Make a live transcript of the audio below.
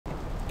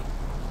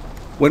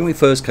When we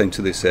first came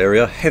to this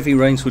area, heavy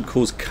rains would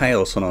cause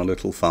chaos on our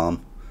little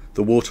farm.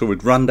 The water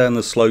would run down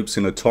the slopes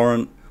in a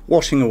torrent,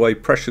 washing away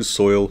precious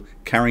soil,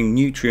 carrying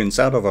nutrients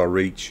out of our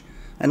reach,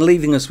 and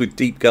leaving us with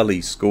deep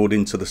gullies scored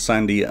into the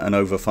sandy and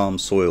over-farmed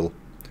soil.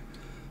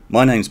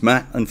 My name's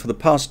Matt, and for the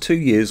past 2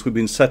 years we've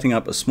been setting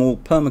up a small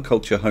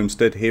permaculture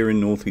homestead here in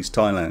northeast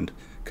Thailand,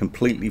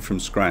 completely from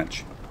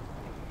scratch.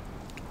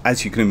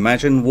 As you can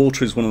imagine,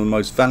 water is one of the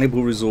most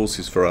valuable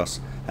resources for us,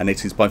 and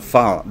it is by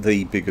far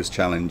the biggest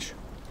challenge.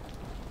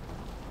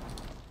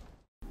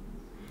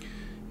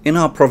 In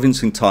our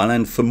province in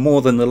Thailand, for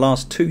more than the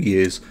last 2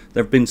 years,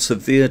 there have been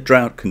severe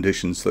drought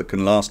conditions that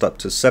can last up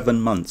to 7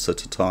 months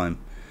at a time.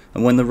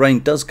 And when the rain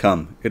does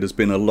come, it has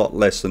been a lot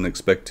less than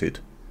expected.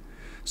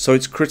 So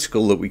it's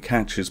critical that we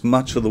catch as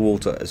much of the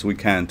water as we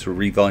can to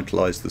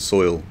revitalise the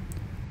soil.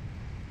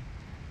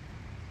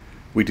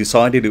 We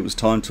decided it was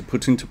time to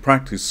put into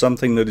practice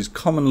something that is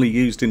commonly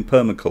used in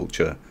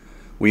permaculture.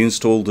 We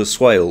installed a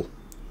swale.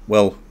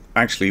 Well,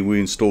 actually we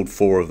installed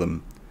 4 of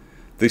them.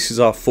 This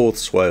is our 4th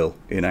swale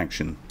in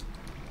action.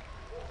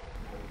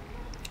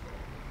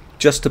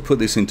 Just to put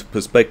this into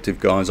perspective,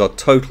 guys, our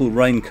total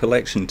rain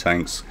collection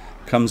tanks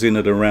comes in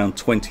at around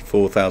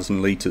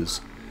 24,000 litres.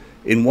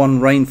 In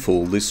one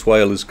rainfall, this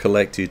swale has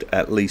collected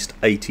at least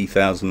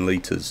 80,000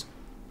 litres.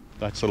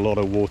 That's a lot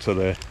of water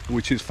there,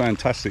 which is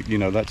fantastic. You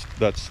know,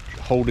 that's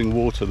holding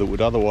water that would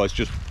otherwise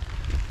just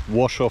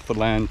wash off the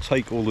land,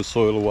 take all the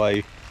soil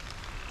away.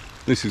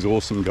 This is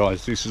awesome,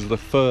 guys. This is the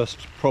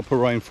first proper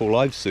rainfall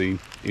I've seen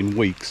in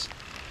weeks,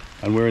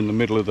 and we're in the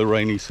middle of the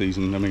rainy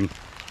season. I mean,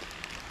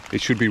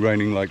 it should be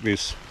raining like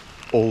this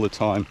all the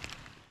time.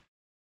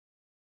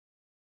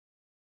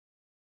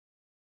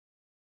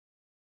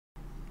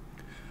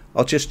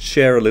 I'll just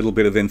share a little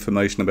bit of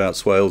information about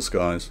swales,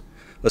 guys.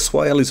 A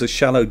swale is a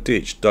shallow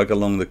ditch dug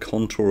along the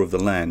contour of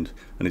the land,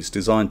 and it's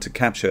designed to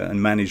capture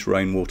and manage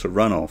rainwater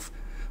runoff.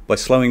 By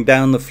slowing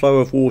down the flow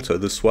of water,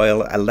 the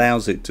swale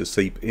allows it to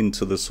seep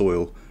into the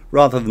soil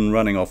rather than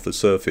running off the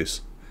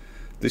surface.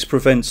 This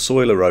prevents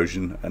soil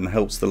erosion and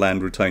helps the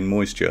land retain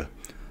moisture.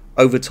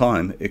 Over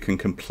time, it can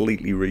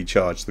completely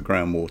recharge the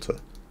groundwater.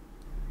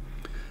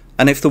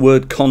 And if the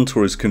word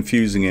contour is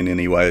confusing in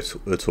any way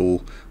at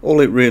all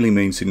it really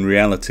means in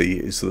reality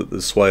is that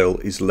the swale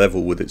is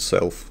level with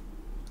itself.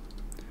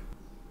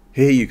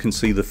 Here you can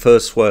see the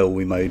first swale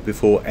we made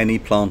before any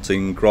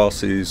planting,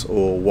 grasses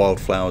or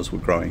wildflowers were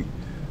growing.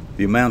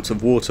 The amount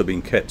of water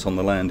being kept on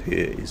the land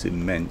here is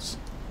immense.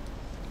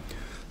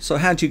 So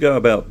how do you go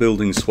about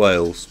building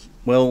swales?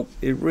 Well,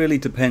 it really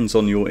depends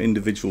on your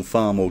individual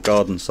farm or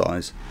garden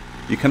size.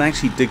 You can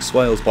actually dig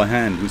swales by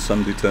hand with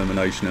some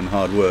determination and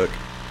hard work,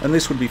 and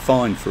this would be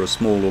fine for a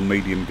small or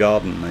medium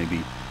garden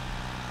maybe.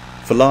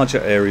 For larger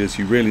areas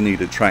you really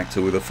need a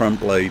tractor with a front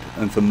blade,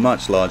 and for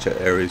much larger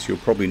areas you'll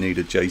probably need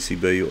a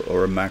JCB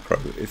or a macro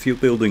if you're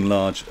building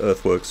large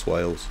earthwork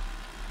swales.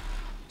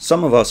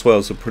 Some of our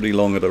swales are pretty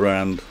long at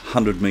around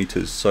 100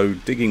 metres, so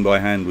digging by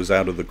hand was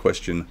out of the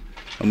question,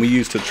 and we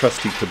used a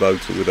trusty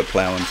Kubota with a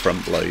plough and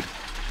front blade.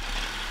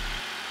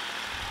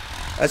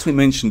 As we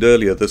mentioned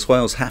earlier, the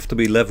swales have to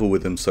be level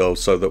with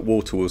themselves so that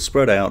water will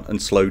spread out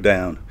and slow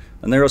down,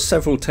 and there are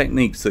several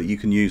techniques that you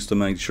can use to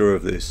make sure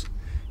of this.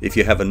 If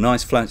you have a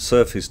nice flat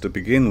surface to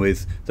begin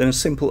with, then a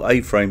simple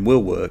A-frame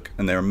will work,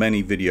 and there are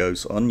many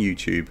videos on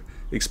YouTube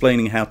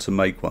explaining how to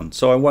make one,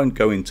 so I won't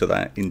go into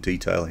that in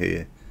detail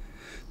here.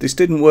 This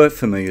didn't work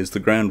for me as the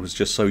ground was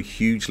just so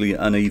hugely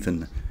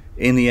uneven.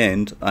 In the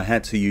end, I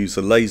had to use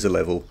a laser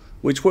level,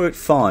 which worked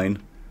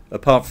fine,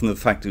 apart from the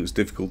fact it was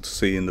difficult to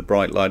see in the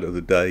bright light of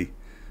the day,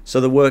 so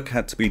the work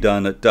had to be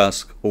done at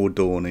dusk or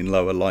dawn in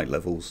lower light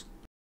levels.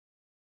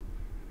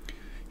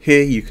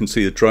 Here you can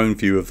see a drone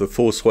view of the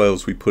 4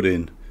 swales we put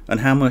in, and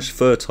how much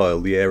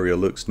fertile the area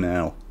looks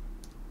now.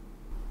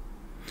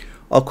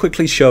 I'll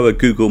quickly show a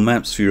Google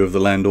Maps view of the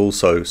land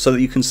also, so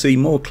that you can see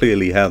more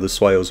clearly how the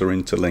swales are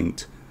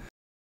interlinked.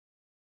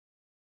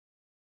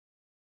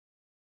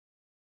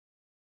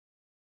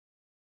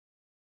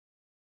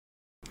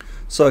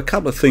 So a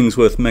couple of things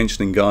worth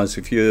mentioning, guys,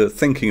 if you're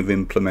thinking of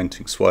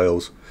implementing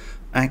swales.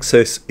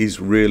 Access is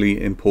really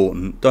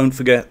important. Don't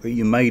forget that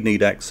you may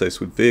need access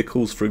with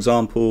vehicles, for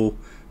example,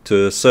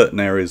 to certain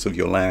areas of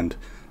your land.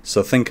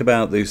 So think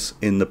about this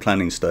in the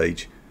planning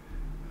stage.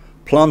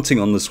 Planting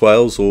on the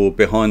swales or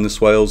behind the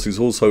swales is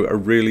also a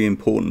really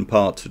important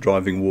part to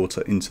driving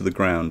water into the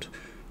ground.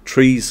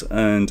 Trees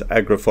and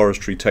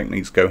agroforestry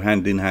techniques go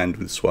hand in hand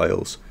with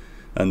swales,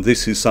 and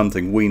this is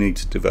something we need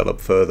to develop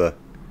further.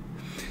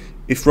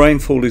 If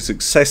rainfall is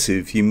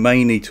excessive, you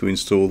may need to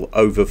install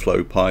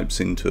overflow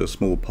pipes into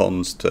small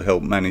ponds to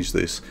help manage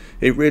this.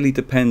 It really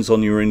depends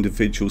on your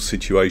individual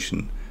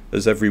situation,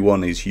 as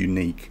everyone is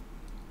unique.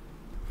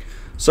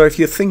 So if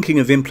you're thinking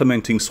of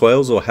implementing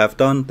swales or have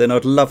done, then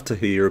I'd love to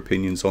hear your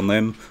opinions on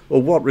them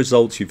or what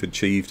results you've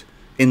achieved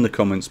in the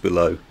comments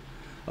below.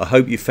 I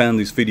hope you found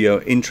this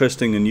video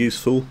interesting and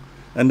useful,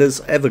 and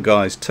as ever,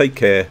 guys, take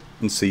care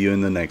and see you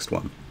in the next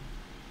one.